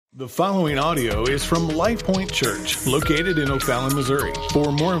The following audio is from Life Point Church, located in O'Fallon, Missouri. For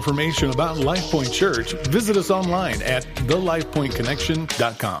more information about Life Point Church, visit us online at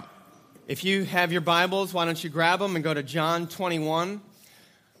thelifepointconnection.com. If you have your Bibles, why don't you grab them and go to John 21.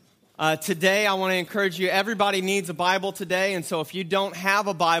 Today, I want to encourage you, everybody needs a Bible today, and so if you don't have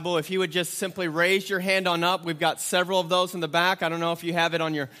a Bible, if you would just simply raise your hand on up. We've got several of those in the back. I don't know if you have it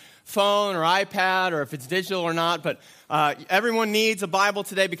on your phone or iPad or if it's digital or not, but everyone needs a Bible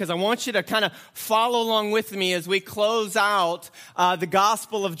today because I want you to kind of follow along with me as we close out the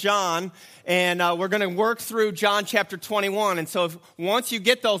Gospel of John, and we're going to work through John chapter 21. And so once you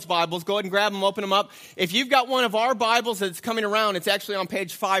get those Bibles, go ahead and grab them, open them up. If you've got one of our Bibles that's coming around, it's actually on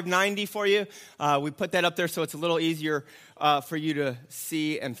page 590 for you. We put that up there so it's a little easier for you to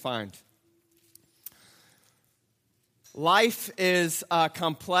see and find. Life is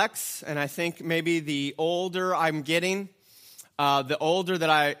complex, and I think maybe the older I'm getting, the older that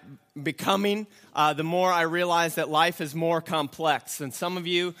I'm becoming, the more I realize that life is more complex. And some of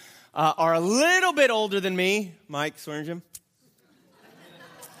you are a little bit older than me. Mike Swearingen.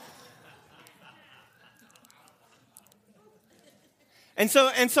 And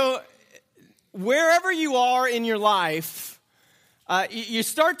so wherever you are in your life, you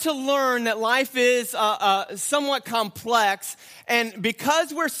start to learn that life is somewhat complex, and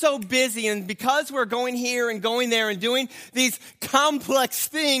because we're so busy and because we're going here and going there and doing these complex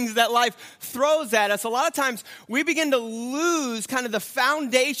things that life throws at us, a lot of times we begin to lose kind of the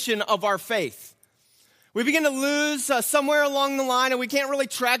foundation of our faith. We begin to lose somewhere along the line, and we can't really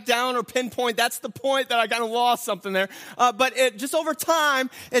track down or pinpoint. That's the point that I kind of lost something there. But just over time,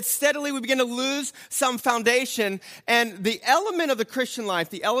 we begin to lose some foundation. And the element of the Christian life,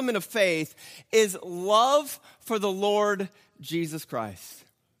 the element of faith, is love for the Lord Jesus Christ.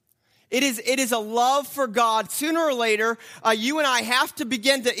 It is a love for God. Sooner or later, you and I have to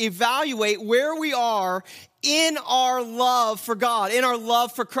begin to evaluate where we are in our love for God, in our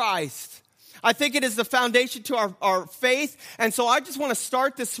love for Christ. I think it is the foundation to our faith. And so I just want to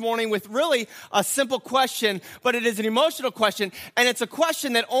start this morning with really a simple question, but it is an emotional question. And it's a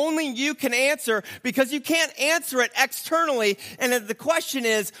question that only you can answer because you can't answer it externally. And the question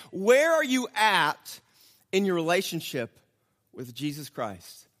is, where are you at in your relationship with Jesus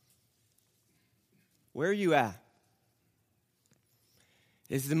Christ? Where are you at?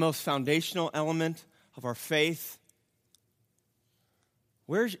 It is the most foundational element of our faith.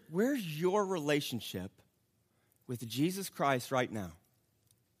 Where's your relationship with Jesus Christ right now?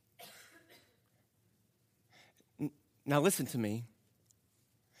 Now listen to me,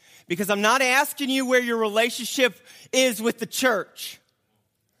 because I'm not asking you where your relationship is with the church.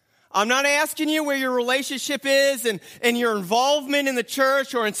 I'm not asking you where your relationship is and your involvement in the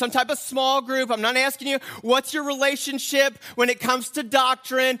church or in some type of small group. I'm not asking you what's your relationship when it comes to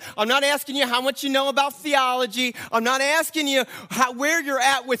doctrine. I'm not asking you how much you know about theology. I'm not asking you where you're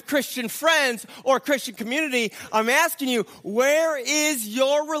at with Christian friends or Christian community. I'm asking you, where is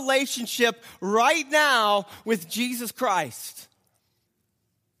your relationship right now with Jesus Christ?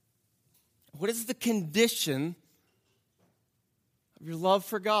 What is the condition of your love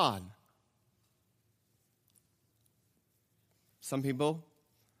for God? Some people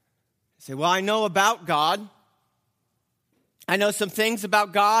say, well, I know about God. I know some things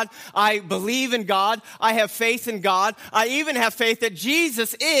about God. I believe in God. I have faith in God. I even have faith that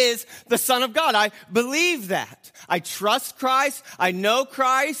Jesus is the Son of God. I believe that. I trust Christ. I know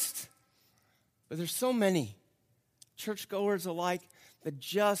Christ. But there's so many churchgoers alike that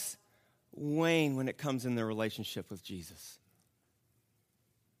just wane when it comes in their relationship with Jesus.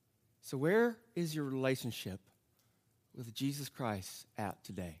 So where is your relationship with Jesus Christ at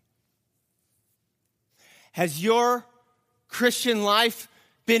today? Has your Christian life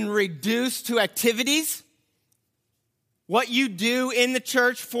been reduced to activities? What you do in the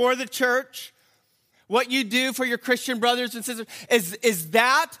church, for the church? What you do for your Christian brothers and sisters? Is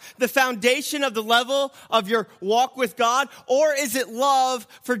that the foundation of the level of your walk with God? Or is it love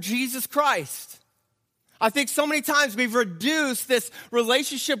for Jesus Christ? I think so many times we've reduced this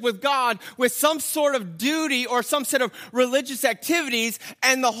relationship with God with some sort of duty or some sort of religious activities,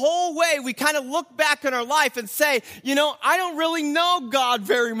 and the whole way we kind of look back in our life and say, I don't really know God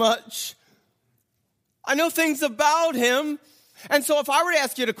very much. I know things about Him. And so if I were to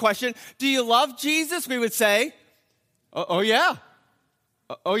ask you the question, do you love Jesus? We would say, oh yeah.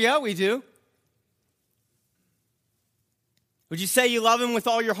 Oh yeah, we do. Would you say you love Him with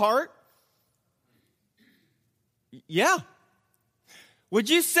all your heart? Yeah. Would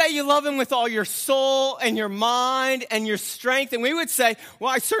you say you love Him with all your soul and your mind and your strength? And we would say, well,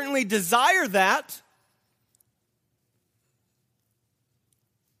 I certainly desire that.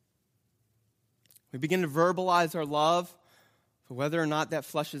 We begin to verbalize our love. But whether or not that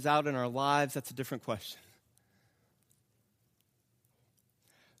flushes out in our lives, that's a different question.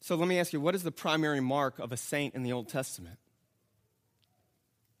 So let me ask you, what is the primary mark of a saint in the Old Testament?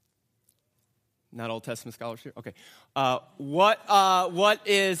 Not Old Testament scholarship? Okay. What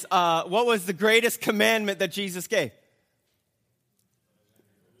was the greatest commandment that Jesus gave?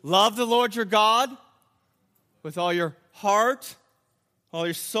 Love the Lord your God with all your heart, all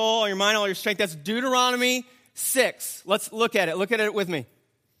your soul, all your mind, all your strength. That's Deuteronomy 6. Let's look at it. Look at it with me.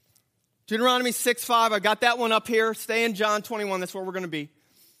 Deuteronomy 6:5. I got that one up here. Stay in John 21. That's where we're going to be.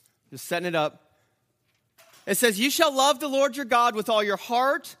 Just setting it up. It says, you shall love the Lord your God with all your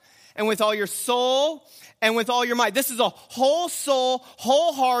heart and with all your soul and with all your might. This is a whole soul,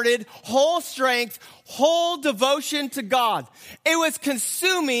 wholehearted, whole strength, whole devotion to God. It was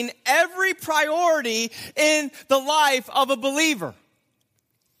consuming every priority in the life of a believer.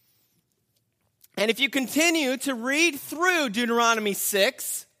 And if you continue to read through Deuteronomy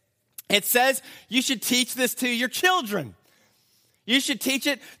 6, it says you should teach this to your children. You should teach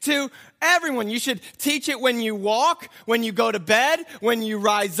it to everyone. You should teach it when you walk, when you go to bed, when you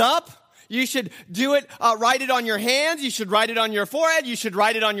rise up. You should do it, write it on your hands. You should write it on your forehead. You should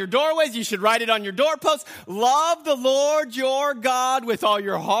write it on your doorways. You should write it on your doorposts. Love the Lord your God with all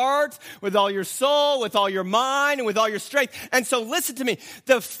your heart, with all your soul, with all your mind, and with all your strength. And so listen to me.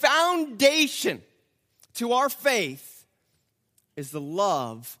 The foundation to our faith is the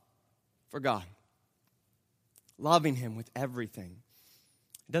love for God. Loving him with everything.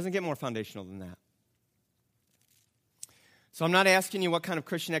 It doesn't get more foundational than that. So I'm not asking you what kind of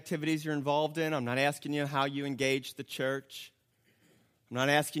Christian activities you're involved in. I'm not asking you how you engage the church. I'm not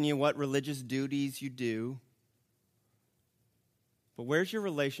asking you what religious duties you do. But where's your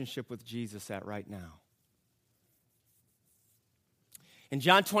relationship with Jesus at right now? In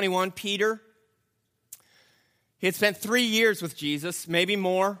John 21, Peter, he had spent 3 years with Jesus, maybe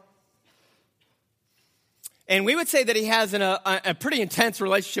more. And we would say that he has a pretty intense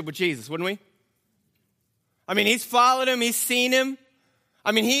relationship with Jesus, wouldn't we? I mean, he's followed him, he's seen him.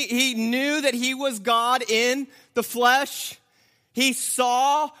 I mean, he knew that he was God in the flesh. He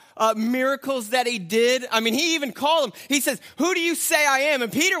saw miracles that he did. I mean, he even called him. He says, who do you say I am?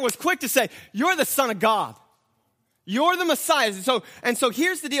 And Peter was quick to say, you're the Son of God. You're the Messiah. And so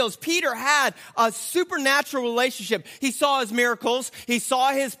here's the deal, is Peter had a supernatural relationship. He saw his miracles. He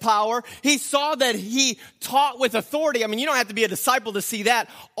saw his power. He saw that he taught with authority. I mean, you don't have to be a disciple to see that.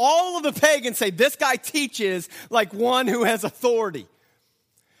 All of the pagans say, this guy teaches like one who has authority.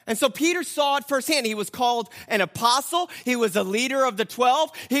 And so Peter saw it firsthand. He was called an apostle. He was a leader of the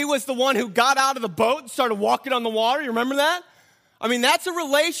 12. He was the one who got out of the boat and started walking on the water. You remember that? I mean, that's a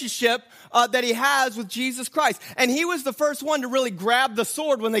relationship that he has with Jesus Christ. And he was the first one to really grab the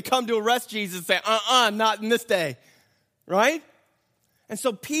sword when they come to arrest Jesus and say, not in this day, right? And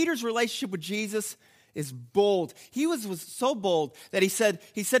so Peter's relationship with Jesus is bold. He was so bold that he said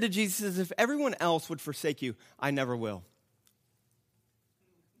to Jesus, if everyone else would forsake you, I never will.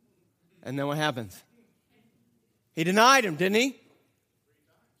 And then what happens? He denied him, didn't he?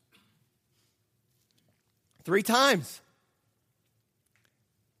 3 times.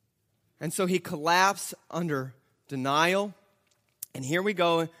 And so he collapsed under denial. And here we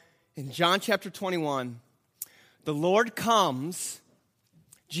go in John chapter 21. The Lord comes,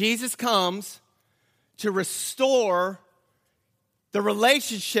 Jesus comes to restore the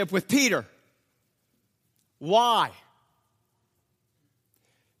relationship with Peter. Why?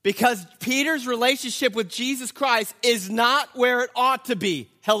 Because Peter's relationship with Jesus Christ is not where it ought to be.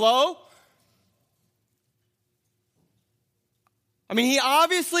 Hello? I mean, he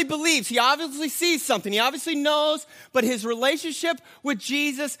obviously believes, he obviously sees something, he obviously knows, but his relationship with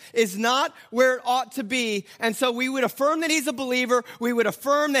Jesus is not where it ought to be. And so we would affirm that he's a believer, we would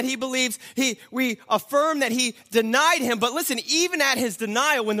affirm that he believes, we affirm that he denied him. But listen, even at his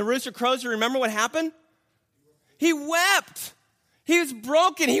denial, when the rooster crows, you remember what happened? He wept. He was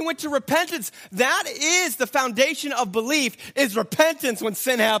broken. He went to repentance. That is the foundation of belief, is repentance when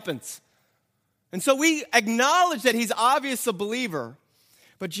sin happens. And so we acknowledge that he's obviously a believer,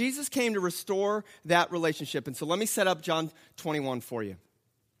 but Jesus came to restore that relationship. And so let me set up John 21 for you.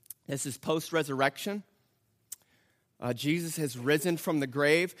 This is post-resurrection. Jesus has risen from the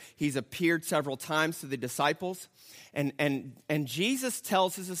grave. He's appeared several times to the disciples. And Jesus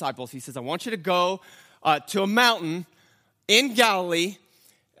tells his disciples, he says, I want you to go to a mountain in Galilee.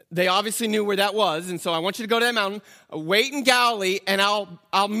 They obviously knew where that was, and so I want you to go to that mountain, wait in Galilee, and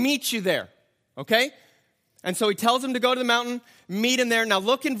I'll meet you there. Okay? And so he tells him to go to the mountain, meet him there. Now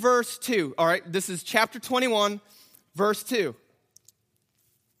look in verse 2. All right, this is chapter 21, verse 2.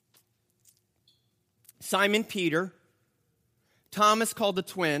 Simon Peter, Thomas called the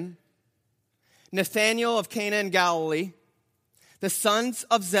twin, Nathanael of Cana in Galilee, the sons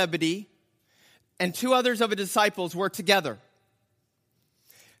of Zebedee, and 2 others of his disciples were together.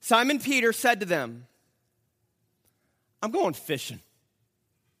 Simon Peter said to them, I'm going fishing.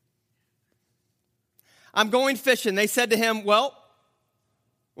 I'm going fishing. They said to him, well,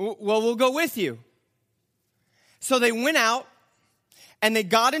 we'll go with you. So they went out and they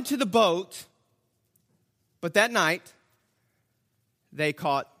got into the boat, but that night they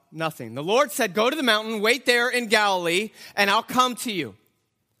caught nothing. The Lord said, go to the mountain, wait there in Galilee, and I'll come to you.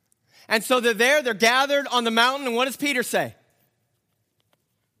 And so they're gathered on the mountain, and what does Peter say?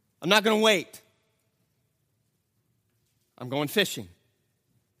 I'm not going to wait. I'm going fishing.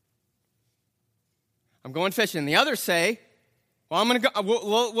 I'm going fishing. And the others say, well, I'm going to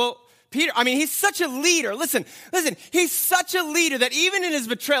go. Well, Peter, he's such a leader. Listen, he's such a leader that even in his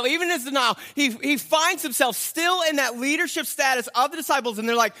betrayal, even in his denial, he finds himself still in that leadership status of the disciples. And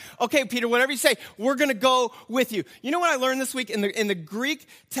they're like, okay, Peter, whatever you say, we're going to go with you. You know what I learned this week? In the Greek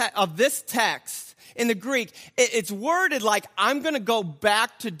of this text, in the Greek, it's worded like, I'm going to go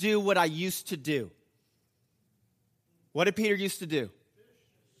back to do what I used to do. What did Peter used to do?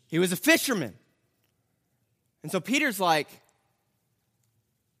 He was a fisherman. And so Peter's like,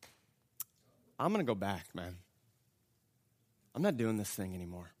 I'm going to go back, man. I'm not doing this thing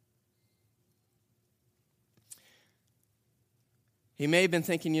anymore. He may have been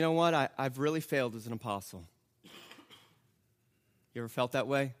thinking, you know what? I've really failed as an apostle. You ever felt that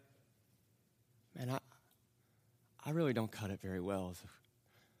way? Man, I really don't cut it very well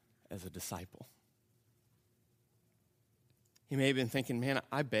as a disciple. He may have been thinking, man,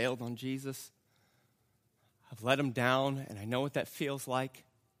 I bailed on Jesus. I've let him down, and I know what that feels like.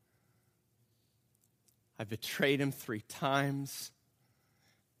 I've betrayed him 3 times.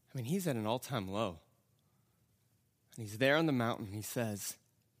 He's at an all-time low. And he's there on the mountain. He says,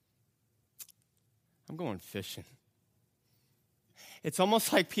 I'm going fishing. It's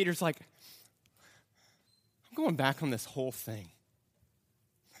almost like Peter's like, I'm going back on this whole thing.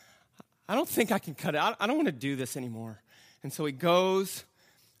 I don't think I can cut it. I don't want to do this anymore. And so he goes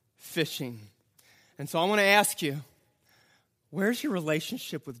fishing. And so I want to ask you, where's your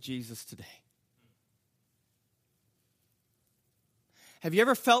relationship with Jesus today? Have you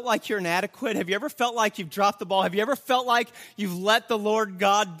ever felt like you're inadequate? Have you ever felt like you've dropped the ball? Have you ever felt like you've let the Lord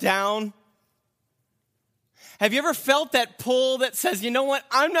God down? Have you ever felt that pull that says, you know what,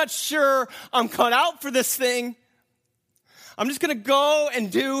 I'm not sure I'm cut out for this thing. I'm just going to go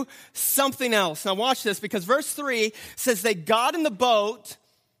and do something else. Now watch this, because verse 3 says they got in the boat,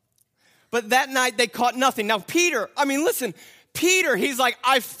 but that night they caught nothing. Now Peter, Peter, he's like,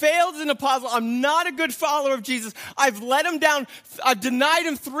 I failed as an apostle. I'm not a good follower of Jesus. I've let him down. I've denied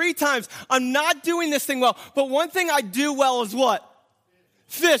him 3 times. I'm not doing this thing well. But one thing I do well is what?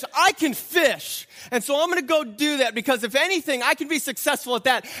 Fish. I can fish. And so I'm going to go do that, because if anything, I can be successful at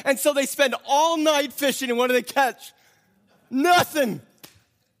that. And so they spend all night fishing, and what do they catch? Nothing.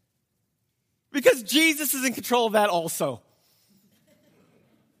 Because Jesus is in control of that also.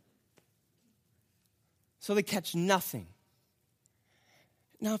 So they catch nothing.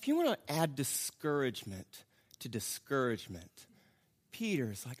 Now, if you want to add discouragement to discouragement,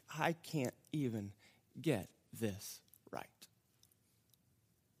 Peter's like, I can't even get this right.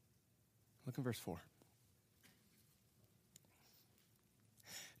 Look in verse 4.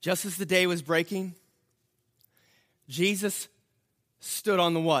 Just as the day was breaking, Jesus stood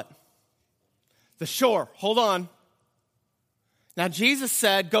on the what? The shore. Hold on. Now, Jesus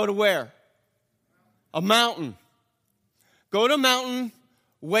said, go to where? A mountain. Go to a mountain.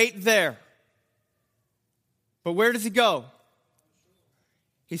 Wait there. But where does he go?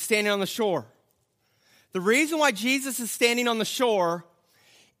 He's standing on the shore. The reason why Jesus is standing on the shore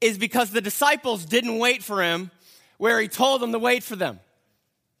is because the disciples didn't wait for him where he told them to wait for them.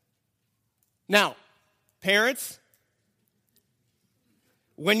 Now, parents,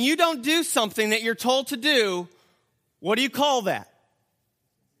 when you don't do something that you're told to do, what do you call that?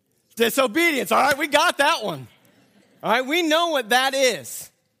 Disobedience. All right, we got that one. All right, we know what that is.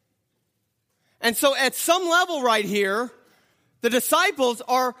 And so at some level right here, the disciples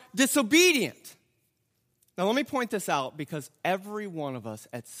are disobedient. Now let me point this out, because every one of us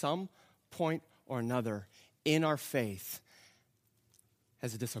at some point or another in our faith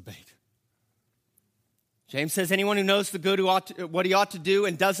has disobeyed. James says anyone who knows the good what he ought to do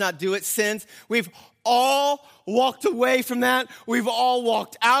and does not do it sins. We've all walked away from that. We've all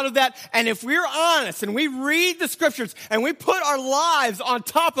walked out of that. And if we're honest and we read the scriptures and we put our lives on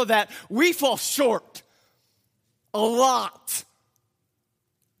top of that, we fall short a lot.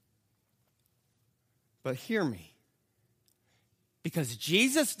 But hear me. Because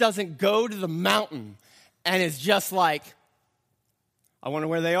Jesus doesn't go to the mountain and is just like, I wonder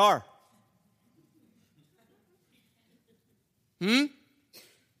where they are.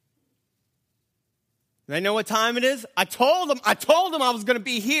 They know what time it is? I told them I was going to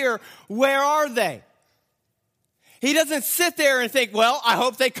be here. Where are they? He doesn't sit there and think, well, I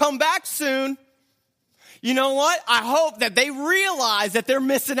hope they come back soon. You know what? I hope that they realize that they're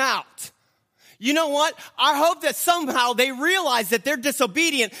missing out. You know what? I hope that somehow they realize that they're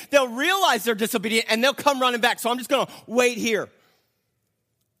disobedient. They'll realize they're disobedient and they'll come running back. So I'm just going to wait here.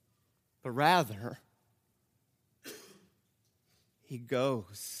 But rather, he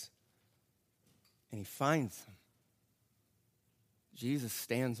goes and he finds them. Jesus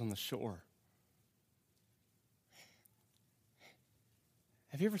stands on the shore.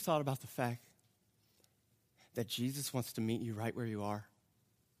 Have you ever thought about the fact that Jesus wants to meet you right where you are?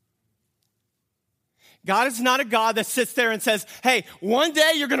 God is not a God that sits there and says, hey, one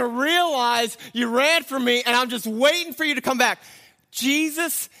day you're going to realize you ran from me and I'm just waiting for you to come back.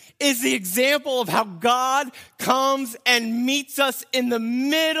 Jesus is the example of how God comes and meets us in the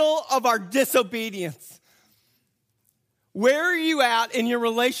middle of our disobedience. Where are you at in your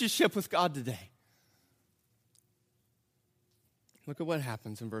relationship with God today? Look at what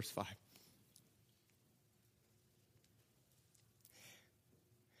happens in verse 5.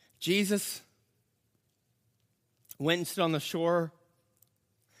 Jesus went and stood on the shore,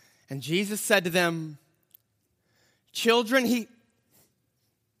 and Jesus said to them, children,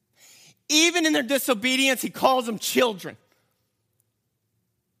 even in their disobedience, he calls them children.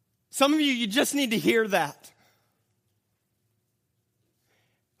 Some of you just need to hear that.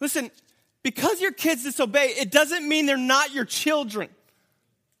 Listen, because your kids disobey, it doesn't mean they're not your children.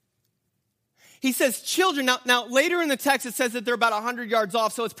 He says children. Now, later in the text, it says that they're about 100 yards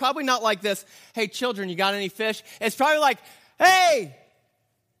off, so it's probably not like this, hey, children, you got any fish? It's probably like, hey,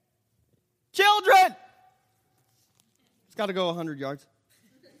 children. It's got to go 100 yards.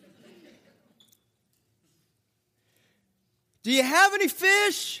 Do you have any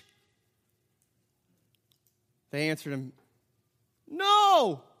fish? They answered him,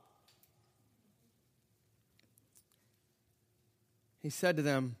 no. He said to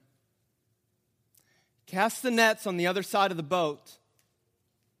them, cast the nets on the other side of the boat,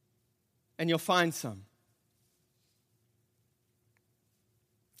 and you'll find some.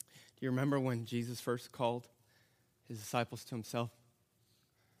 Do you remember when Jesus first called his disciples to himself?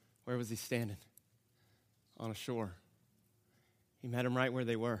 Where was he standing? On a shore. He met them right where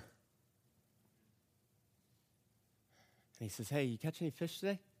they were. And he says, hey, you catch any fish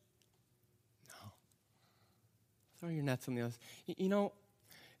today? No. Throw your nets on the other side. You know,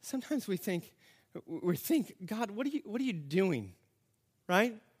 sometimes we think, God, what are you doing?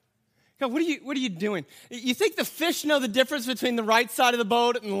 Right? God, what are you doing? You think the fish know the difference between the right side of the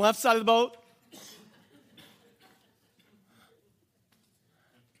boat and the left side of the boat?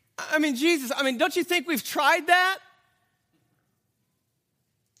 I mean, Jesus, don't you think we've tried that?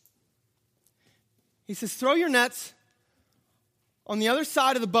 He says, throw your nets on the other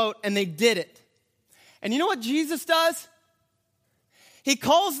side of the boat, and they did it. And you know what Jesus does? He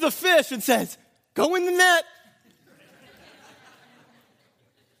calls the fish and says, go in the net.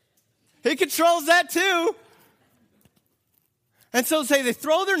 He controls that too. And so they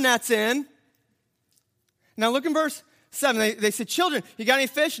throw their nets in. Now look in verse 7. They said, children, you got any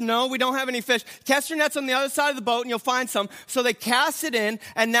fish? No, we don't have any fish. Cast your nets on the other side of the boat and you'll find some. So they cast it in,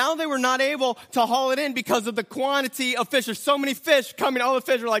 and now they were not able to haul it in because of the quantity of fish. There's so many fish coming. All the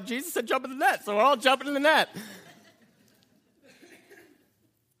fish are like, Jesus said jump in the net. So we're all jumping in the net.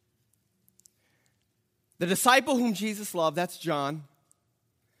 The disciple whom Jesus loved, that's John,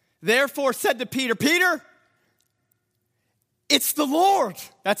 therefore said to Peter, Peter, it's the Lord.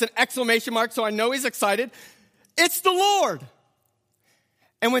 That's an exclamation mark, so I know he's excited. It's the Lord.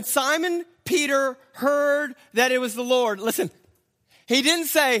 And when Simon Peter heard that it was the Lord, listen, he didn't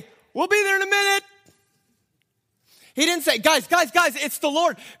say, we'll be there in a minute. He didn't say, guys, it's the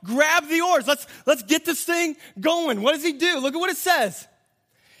Lord. Grab the oars. Let's get this thing going. What does he do? Look at what it says.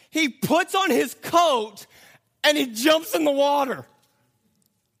 He puts on his coat and he jumps in the water.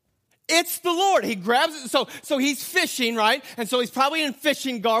 It's the Lord. He grabs it. So he's fishing, right? And so he's probably in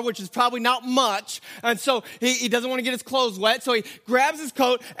fishing garb, which is probably not much. And so he doesn't want to get his clothes wet. So he grabs his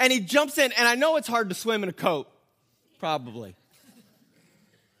coat and he jumps in. And I know it's hard to swim in a coat. Probably. I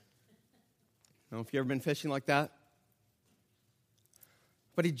don't know if you've ever been fishing like that.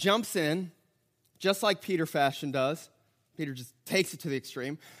 But he jumps in, just like Peter fashion does. Peter just takes it to the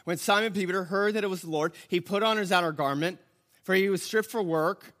extreme. When Simon Peter heard that it was the Lord, he put on his outer garment, for he was stripped for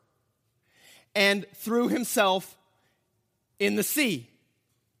work. and threw himself in the sea.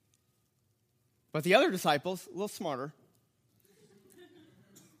 But the other disciples, a little smarter,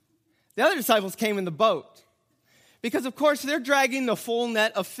 the other disciples came in the boat. Because, of course, they're dragging the full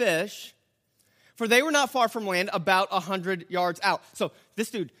net of fish, for they were not far from land, about 100 yards out. So this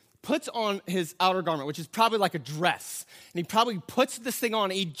dude puts on his outer garment, which is probably like a dress. And he probably puts this thing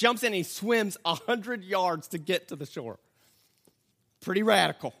on, and he jumps in, and he swims 100 yards to get to the shore. Pretty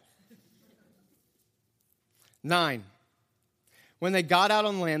radical. 9. When they got out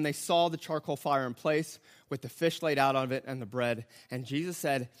on land, they saw the charcoal fire in place with the fish laid out on it and the bread. And Jesus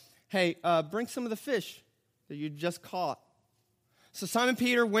said, hey, bring some of the fish that you just caught. So Simon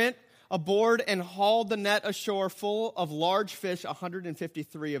Peter went aboard and hauled the net ashore full of large fish,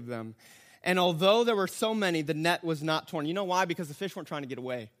 153 of them. And although there were so many, the net was not torn. You know why? Because the fish weren't trying to get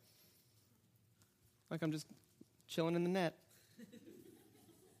away. Like, I'm just chilling in the net.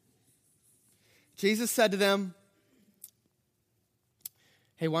 Jesus said to them,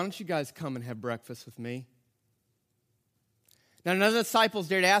 hey, why don't you guys come and have breakfast with me? Now, none of the disciples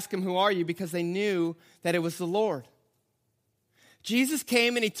dared ask him, who are you? Because they knew that it was the Lord. Jesus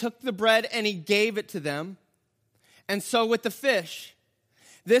came and he took the bread and he gave it to them. And so with the fish.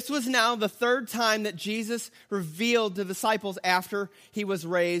 This was now the third time that Jesus revealed to the disciples after he was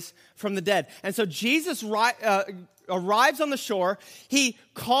raised from the dead. And so Jesus arrives on the shore. He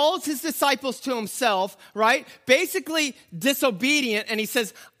calls his disciples to himself, right? Basically disobedient. And he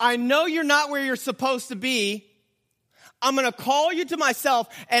says, I know you're not where you're supposed to be. I'm going to call you to myself,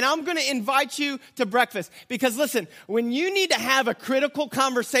 and I'm going to invite you to breakfast. Because listen, when you need to have a critical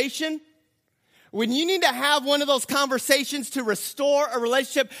conversation, when you need to have one of those conversations to restore a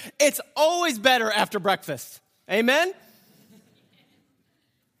relationship, it's always better after breakfast. Amen?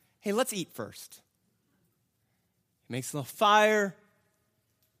 Hey, let's eat first. He makes a little fire,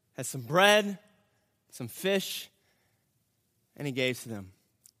 has some bread, some fish, and he gave to them.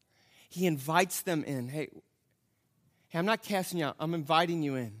 He invites them in. Hey, I'm not casting you out. I'm inviting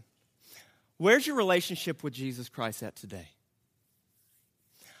you in. Where's your relationship with Jesus Christ at today?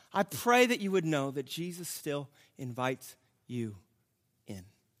 I pray that you would know that Jesus still invites you in.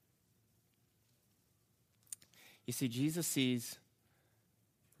 You see, Jesus sees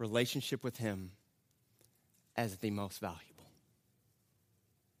relationship with him as the most valuable.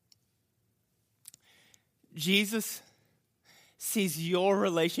 Jesus sees your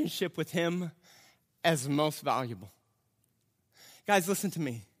relationship with him as most valuable. Guys, listen to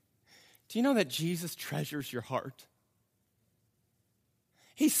me. Do you know that Jesus treasures your heart?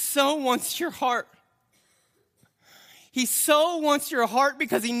 He so wants your heart. He so wants your heart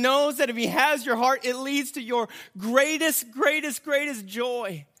because he knows that if he has your heart, it leads to your greatest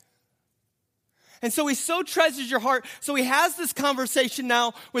joy. And so he so treasures your heart. So he has this conversation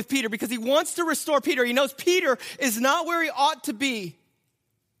now with Peter because he wants to restore Peter. He knows Peter is not where he ought to be.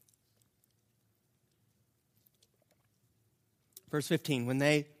 Verse 15, when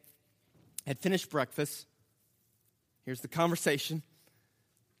they had finished breakfast, here's the conversation.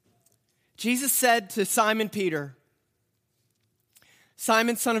 Jesus said to Simon Peter,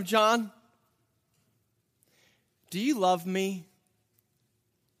 Simon, son of John, do you love me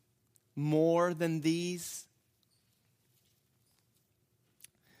more than these?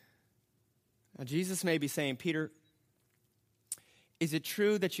 Now, Jesus may be saying, Peter, is it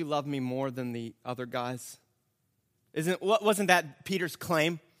true that you love me more than the other guys? Wasn't that Peter's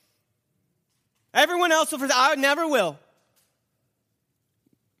claim? Everyone else will forsake. I never will.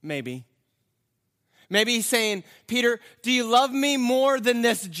 Maybe. Maybe he's saying, Peter, do you love me more than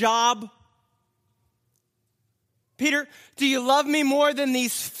this job? Peter, do you love me more than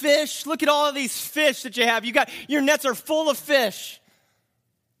these fish? Look at all of these fish that you have. Your nets are full of fish.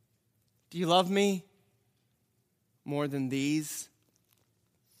 Do you love me more than these?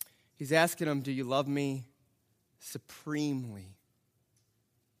 He's asking him, do you love me supremely?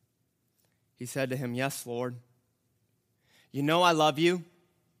 He said to him, yes, Lord. You know I love you.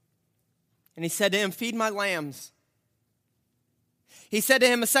 And he said to him, feed my lambs. He said to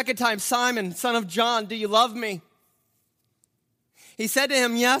him a second time, Simon, son of John, do you love me? He said to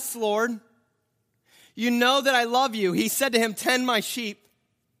him, yes, Lord. You know that I love you. He said to him, tend my sheep.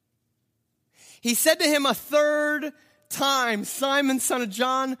 He said to him a third time, Simon, son of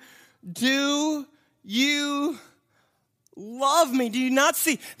John, do you love me? Do you not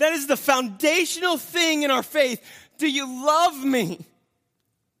see? That is the foundational thing in our faith. Do you love me?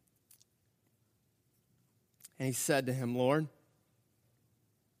 And he said to him, Lord,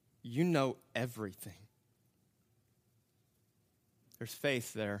 you know everything. There's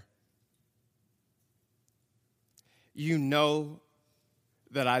faith there. You know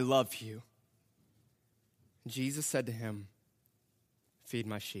that I love you. Jesus said to him, feed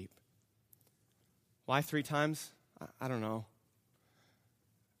my sheep. Why 3 times? I don't know.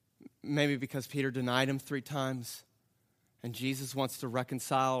 Maybe because Peter denied him 3 times, and Jesus wants to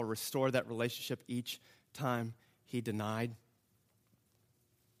reconcile or restore that relationship each time he denied.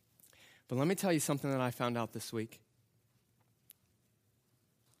 But let me tell you something that I found out this week.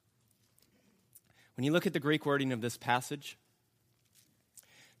 When you look at the Greek wording of this passage,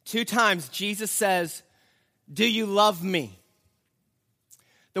 2 times Jesus says, do you love me?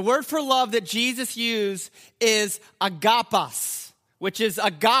 The word for love that Jesus used is agapos, which is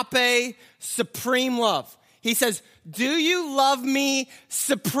agape, supreme love. He says, do you love me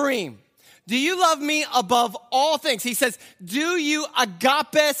supreme? Do you love me above all things? He says, do you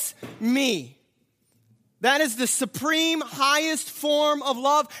agapes me? That is the supreme, highest form of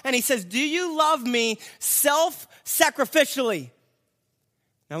love. And he says, do you love me self-sacrificially?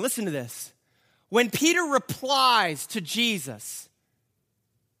 Now listen to this. When Peter replies to Jesus,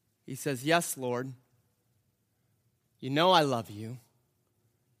 he says, yes, Lord, you know I love you.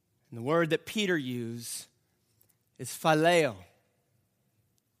 And the word that Peter used is phileo,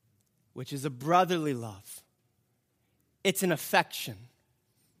 which is a brotherly love. It's an affection.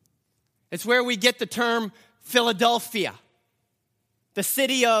 It's where we get the term Philadelphia, the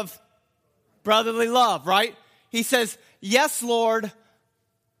city of brotherly love, right? He says, yes, Lord,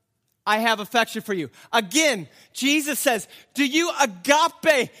 I have affection for you. Again, Jesus says, do you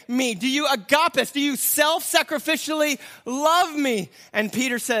agape me? Do you agapes? Do you self-sacrificially love me? And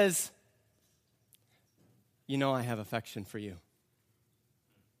Peter says, you know I have affection for you.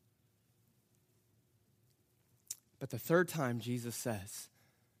 But the 3rd time Jesus says,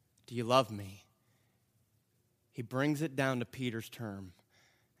 do you love me? He brings it down to Peter's term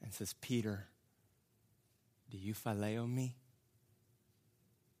and says, Peter, do you phileo me?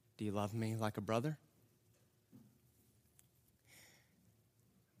 Do you love me like a brother?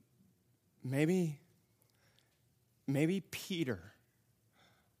 Maybe Peter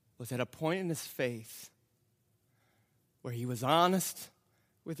was at a point in his faith where he was honest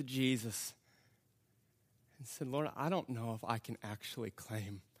with Jesus and said, Lord, I don't know if I can actually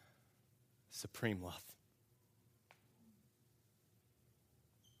claim supreme love.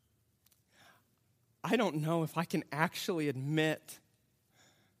 I don't know if I can actually admit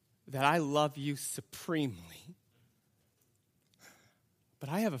that I love you supremely, but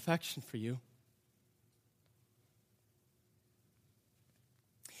I have affection for you.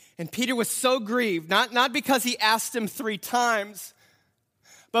 And Peter was so grieved, not because he asked him 3 times,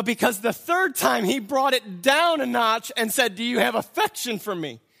 but because the 3rd time he brought it down a notch and said, do you have affection for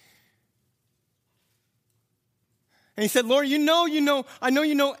me? And he said, Lord, I know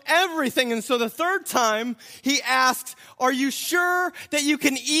you know everything. And so the 3rd time he asked, are you sure that you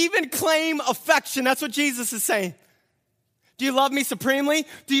can even claim affection? That's what Jesus is saying. Do you love me supremely?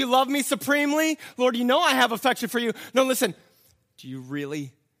 Do you love me supremely? Lord, you know I have affection for you. No, listen, do you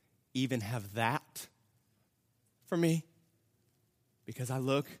really even have that for me? Because I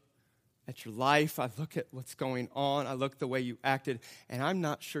look at your life, I look at what's going on, I look at the way you acted, and I'm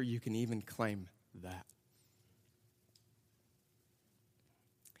not sure you can even claim that.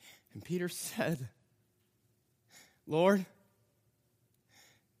 And Peter said, Lord,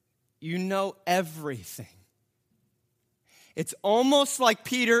 you know everything. It's almost like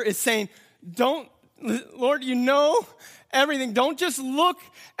Peter is saying, Lord, you know everything. Don't just look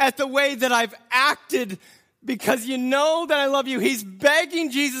at the way that I've acted because you know that I love you. He's begging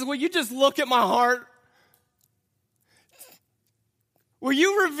Jesus, will you just look at my heart? Will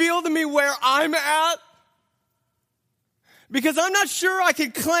you reveal to me where I'm at? Because I'm not sure I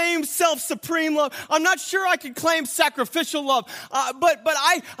can claim self-supreme love. I'm not sure I can claim sacrificial love. But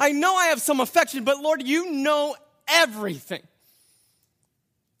I know I have some affection. But Lord, you know everything.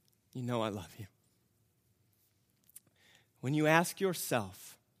 You know I love you. When you ask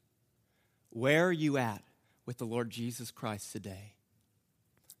yourself, where are you at with the Lord Jesus Christ today?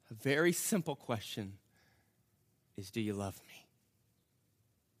 A very simple question is, do you love me?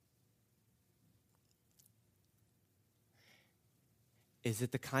 Is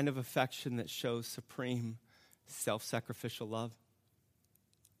it the kind of affection that shows supreme self-sacrificial love?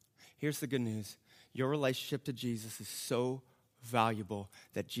 Here's the good news. Your relationship to Jesus is so valuable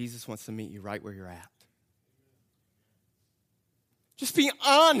that Jesus wants to meet you right where you're at. Just be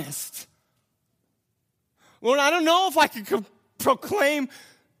honest. Lord, I don't know if I can proclaim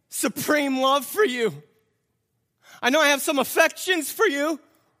supreme love for you. I know I have some affections for you.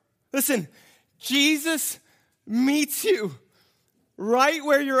 Listen, Jesus meets you right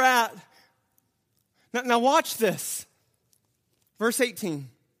where you're at. Now watch this. Verse 18.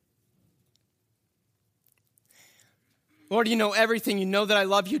 Lord, you know everything. You know that I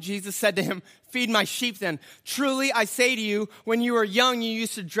love you. Jesus said to him, feed my sheep then. Truly, I say to you, when you were young, you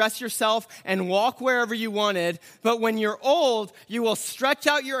used to dress yourself and walk wherever you wanted. But when you're old, you will stretch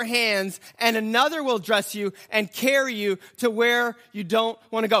out your hands and another will dress you and carry you to where you don't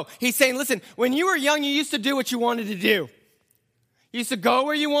want to go. He's saying, listen, when you were young, you used to do what you wanted to do. You used to go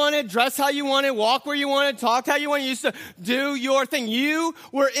where you wanted, dress how you wanted, walk where you wanted, talk how you wanted. You used to do your thing. You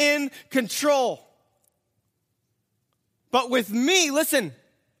were in control. But with me, listen,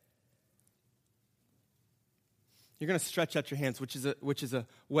 you're going to stretch out your hands, which is a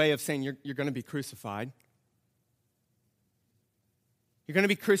way of saying you're going to be crucified. You're going to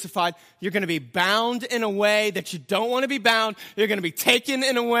be crucified. You're going to be bound in a way that you don't want to be bound. You're going to be taken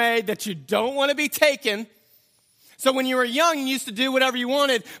in a way that you don't want to be taken. So when you were young, you used to do whatever you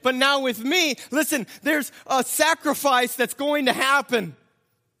wanted. But now with me, listen, there's a sacrifice that's going to happen.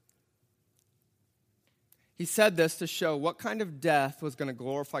 He said this to show what kind of death was going to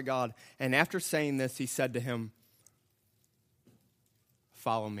glorify God. And after saying this, he said to him,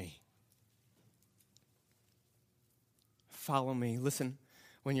 follow me. Follow me. Listen,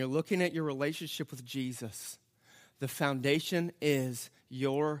 when you're looking at your relationship with Jesus, the foundation is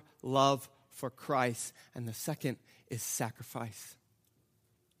your love for Christ. And the second is sacrifice.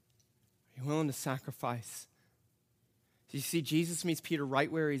 Are you willing to sacrifice? You see, Jesus meets Peter right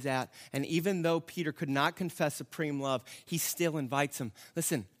where he's at. And even though Peter could not confess supreme love, he still invites him.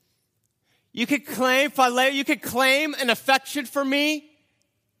 Listen, you could claim, Phileo, you could claim an affection for me.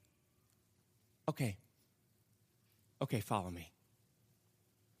 Okay, follow me.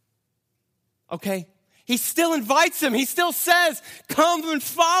 Okay? He still invites him. He still says, come and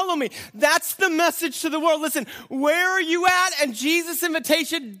follow me. That's the message to the world. Listen, where are you at? And Jesus'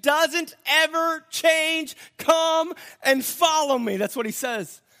 invitation doesn't ever change. Come and follow me. That's what he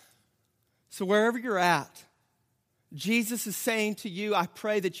says. So wherever you're at, Jesus is saying to you, I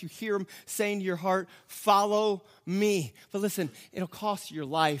pray that you hear him saying to your heart, follow me. But listen, it'll cost you your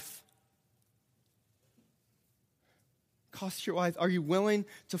life. Cost your life. Are you willing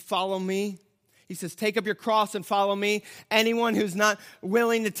to follow me? He says, take up your cross and follow me. Anyone who's not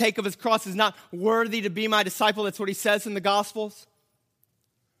willing to take up his cross is not worthy to be my disciple. That's what he says in the Gospels.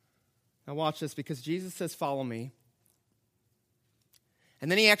 Now watch this, because Jesus says, follow me. And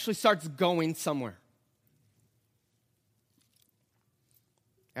then he actually starts going somewhere.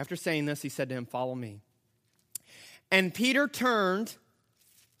 After saying this, he said to him, follow me. And Peter turned.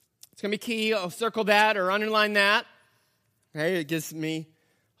 It's going to be key. I'll circle that or underline that. Okay, it gives me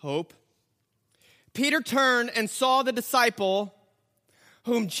hope. Peter turned and saw the disciple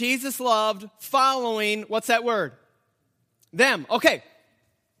whom Jesus loved following, what's that word? Them. Okay.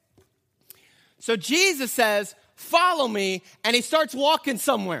 So Jesus says, follow me, and he starts walking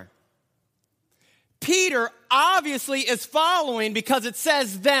somewhere. Peter obviously is following because it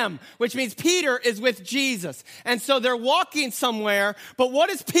says them, which means Peter is with Jesus. And so they're walking somewhere, but what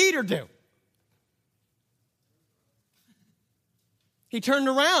does Peter do? He turned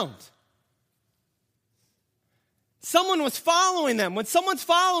around. Someone was following them. When someone's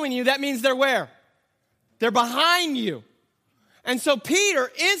following you, that means they're where? They're behind you. And so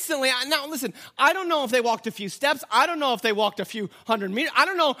Peter instantly, now listen, I don't know if they walked a few steps. I don't know if they walked a few hundred meters. I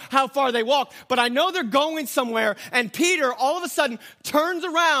don't know how far they walked, but I know they're going somewhere. And Peter all of a sudden turns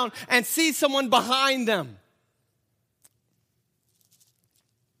around and sees someone behind them.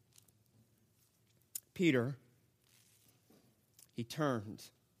 Peter, he turned.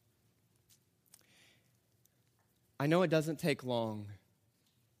 I know it doesn't take long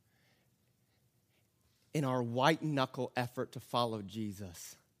in our white-knuckle effort to follow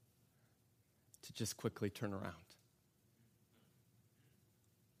Jesus to just quickly turn around.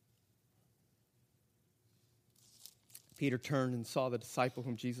 Peter turned and saw the disciple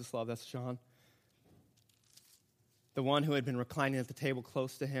whom Jesus loved. That's John. The one who had been reclining at the table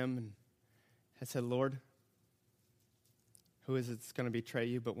close to him and had said, Lord, who is it that's going to betray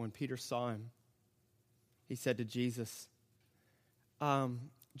you? But when Peter saw him, he said to Jesus,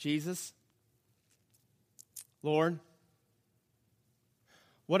 Jesus, Lord,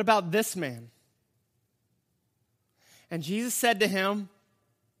 what about this man? And Jesus said to him,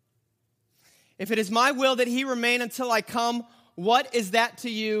 if it is my will that he remain until I come, what is that to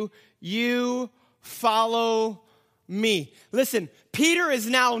you? You follow me. Listen, Peter is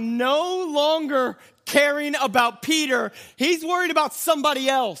now no longer caring about Peter. He's worried about somebody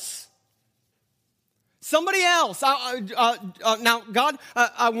else. Somebody else. Now, God,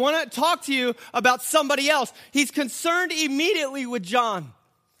 I want to talk to you about somebody else. He's concerned immediately with John.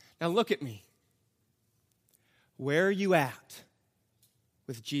 Now, look at me. Where are you at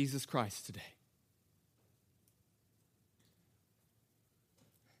with Jesus Christ today?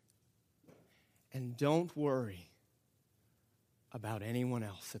 And don't worry about anyone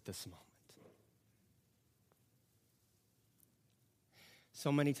else at this moment.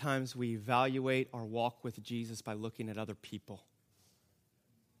 So many times we evaluate our walk with Jesus by looking at other people.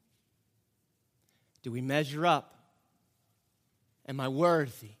 Do we measure up? Am I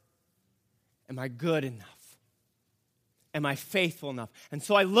worthy? Am I good enough? Am I faithful enough? And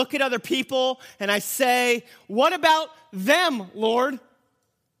so I look at other people and I say, what about them, Lord?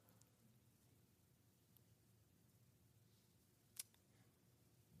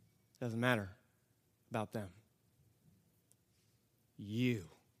 Doesn't matter about them. You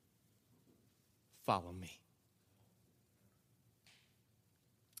follow me.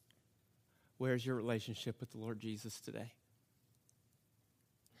 Where's your relationship with the Lord Jesus today?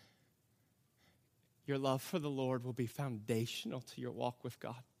 Your love for the Lord will be foundational to your walk with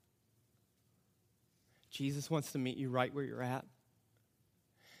God. Jesus wants to meet you right where you're at.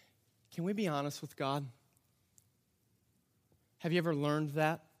 Can we be honest with God? Have you ever learned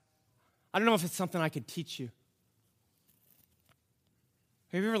that? I don't know if it's something I could teach you.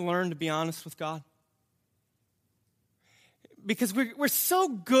 Have you ever learned to be honest with God? Because we're so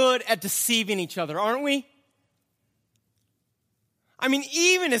good at deceiving each other, aren't we? I mean,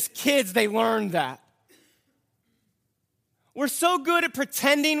 even as kids, they learn that. We're so good at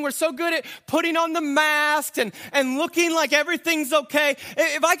pretending. We're so good at putting on the mask and looking like everything's okay.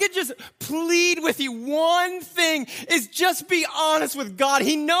 If I could just plead with you, one thing is just be honest with God.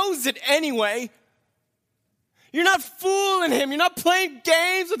 He knows it anyway. You're not fooling him. You're not playing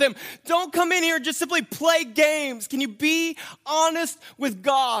games with him. Don't come in here and just simply play games. Can you be honest with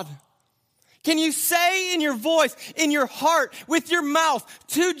God? Can you say in your voice, in your heart, with your mouth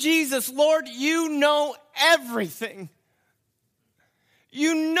to Jesus, Lord, you know everything.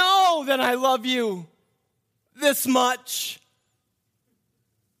 You know that I love you this much.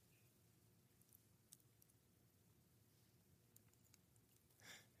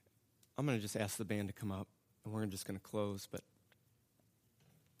 I'm going to just ask the band to come up. And we're just going to close, but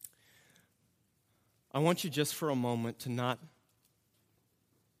I want you just for a moment to not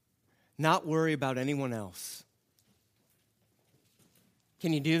worry about anyone else.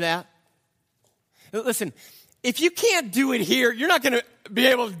 Can you do that? Listen, if you can't do it here, you're not going to be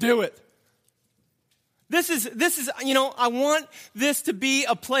able to do it. This is, I want this to be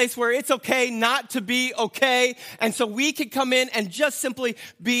a place where it's okay not to be okay, and so we can come in and just simply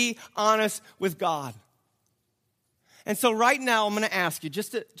be honest with God. And so right now, I'm going to ask you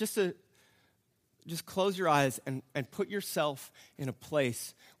just close your eyes and put yourself in a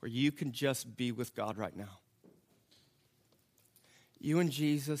place where you can just be with God right now. You and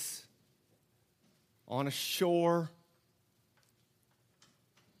Jesus on a shore,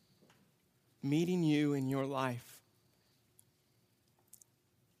 meeting you in your life.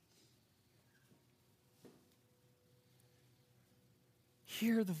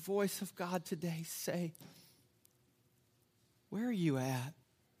 Hear the voice of God today say, where are you at?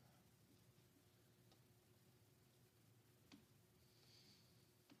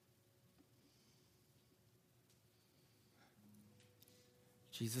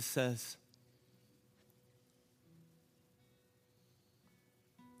 Jesus says,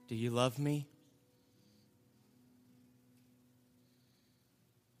 do you love me?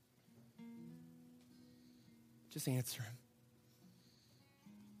 Just answer him.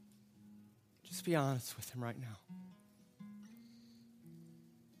 Just be honest with him right now.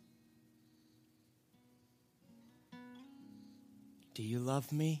 Do you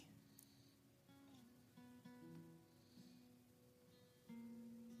love me?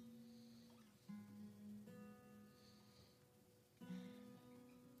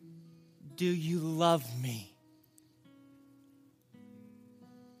 Do you love me?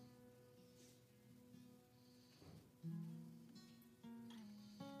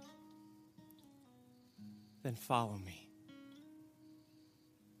 Then follow me.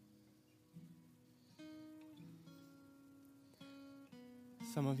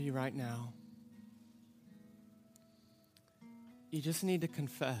 Some of you right now, you just need to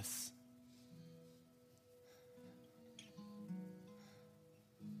confess.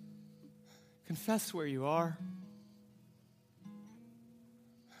 Confess where you are.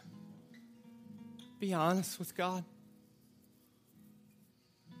 Be honest with God.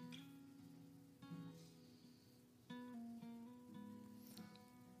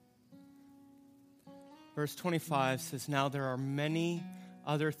 Verse 25 says, now there are many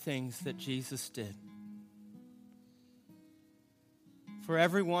other things that Jesus did. For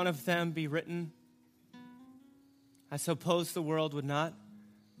every one of them be written, I suppose the world would not,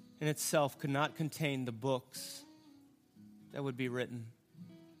 in itself, could not contain the books that would be written.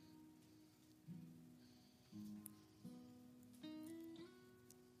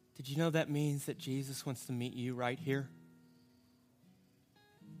 Did you know that means that Jesus wants to meet you right here?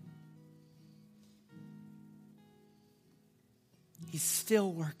 He's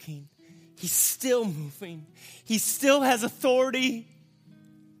still working. He's still moving. He still has authority.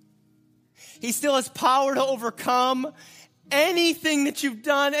 He still has power to overcome anything that you've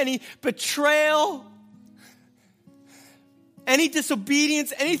done, any betrayal, any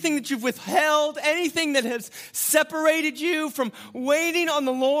disobedience, anything that you've withheld, anything that has separated you from waiting on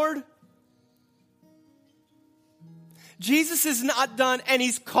the Lord. Jesus is not done, and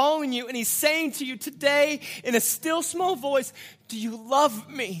he's calling you, and he's saying to you today in a still small voice, do you love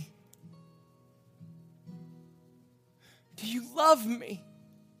me? Do you love me?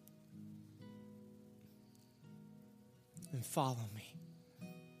 And follow me.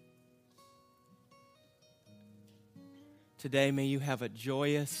 Today, may you have a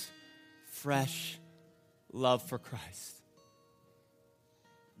joyous, fresh love for Christ.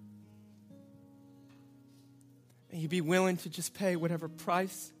 May you be willing to just pay whatever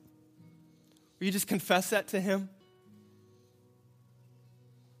price. Will you just confess that to him?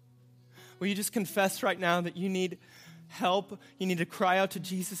 Will you just confess right now that you need help? You need to cry out to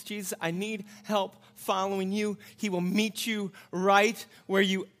Jesus. Jesus, I need help following you. He will meet you right where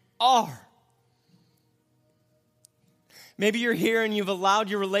you are. Maybe you're here and you've allowed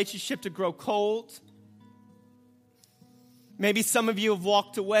your relationship to grow cold. Maybe some of you have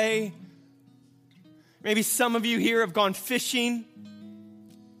walked away. Maybe some of you here have gone fishing.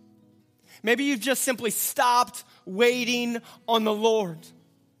 Maybe you've just simply stopped waiting on the Lord.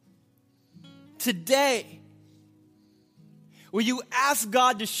 Today, will you ask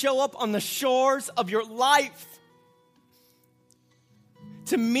God to show up on the shores of your life,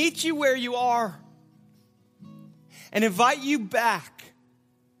 to meet you where you are, and invite you back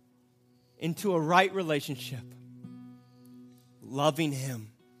into a right relationship, loving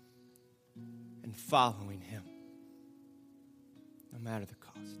him and following him, no matter the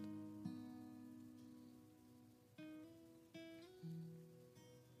cost.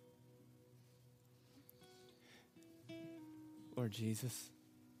 Lord Jesus,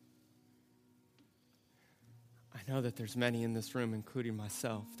 I know that there's many in this room, including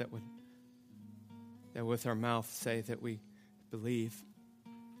myself, that with our mouth say that we believe.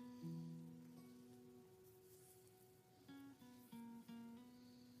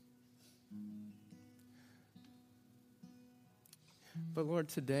 But Lord,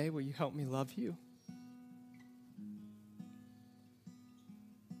 today, will you help me love you?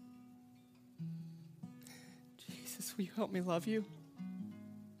 Jesus, will you help me love you?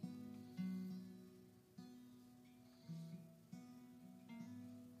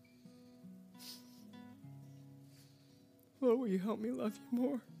 Lord, will you help me love you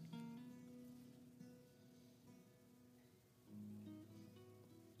more?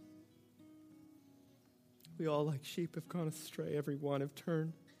 We all, like sheep, have gone astray. Every one have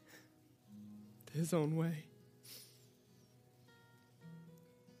turned to his own way.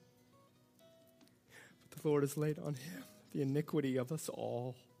 But the Lord has laid on him the iniquity of us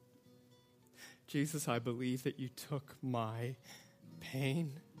all. Jesus, I believe that you took my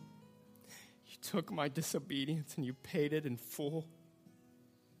pain. You took my disobedience and you paid it in full.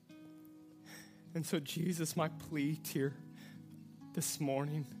 And so, Jesus, my plea here this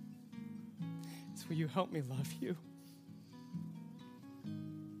morning, will you help me love you?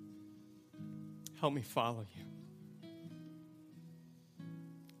 Help me follow you.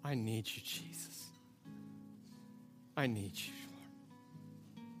 I need you, Jesus. I need you,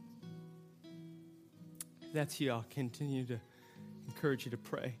 Lord. If that's you, I'll continue to encourage you to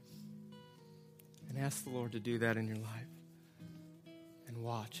pray and ask the Lord to do that in your life and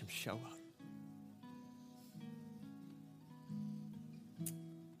watch him show up.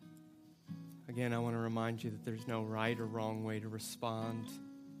 Again, I want to remind you that there's no right or wrong way to respond.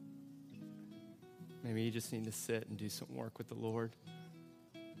 Maybe you just need to sit and do some work with the Lord.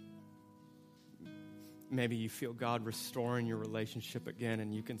 Maybe you feel God restoring your relationship again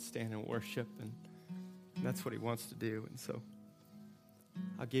and you can stand and worship, and that's what he wants to do. And so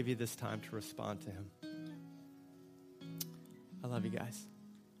I'll give you this time to respond to him. I love you guys.